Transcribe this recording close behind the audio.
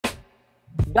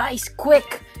Guys,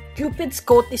 quick! Cupid's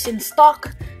coat is in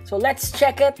stock, so let's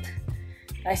check it.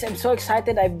 Guys, I'm so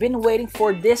excited. I've been waiting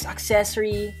for this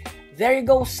accessory. There you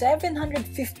go,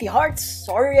 750 hearts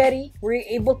already. We're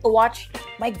able to watch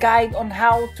my guide on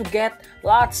how to get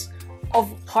lots of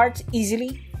hearts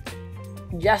easily,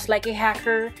 just like a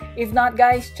hacker. If not,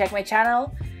 guys, check my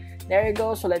channel. There you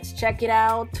go, so let's check it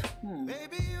out.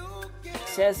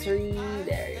 Accessory,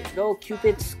 there you go,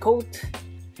 Cupid's coat.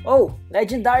 Oh,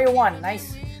 legendary one,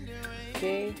 nice.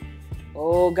 Okay.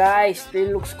 Oh guys, it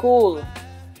looks cool.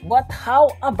 But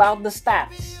how about the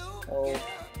stats? Oh,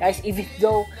 guys, even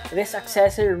though this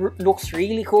accessory looks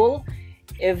really cool,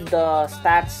 if the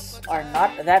stats are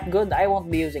not that good, I won't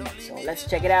be using it. So let's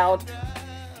check it out.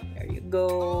 There you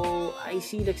go. I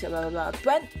see the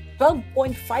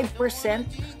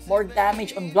 12.5% more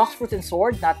damage on Bloxfruits and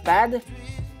sword, not bad.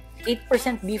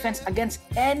 8% defense against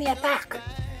any attack.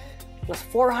 Plus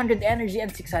 400 energy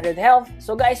and 600 health.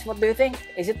 So guys, what do you think?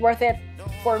 Is it worth it?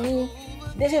 For me,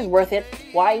 this is worth it.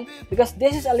 Why? Because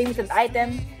this is a limited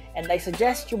item and I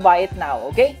suggest you buy it now,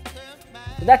 okay?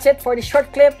 So that's it for this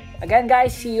short clip. Again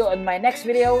guys, see you in my next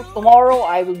video. Tomorrow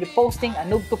I will be posting a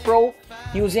noob to pro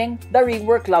using the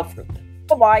rework love fruit.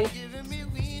 Bye bye!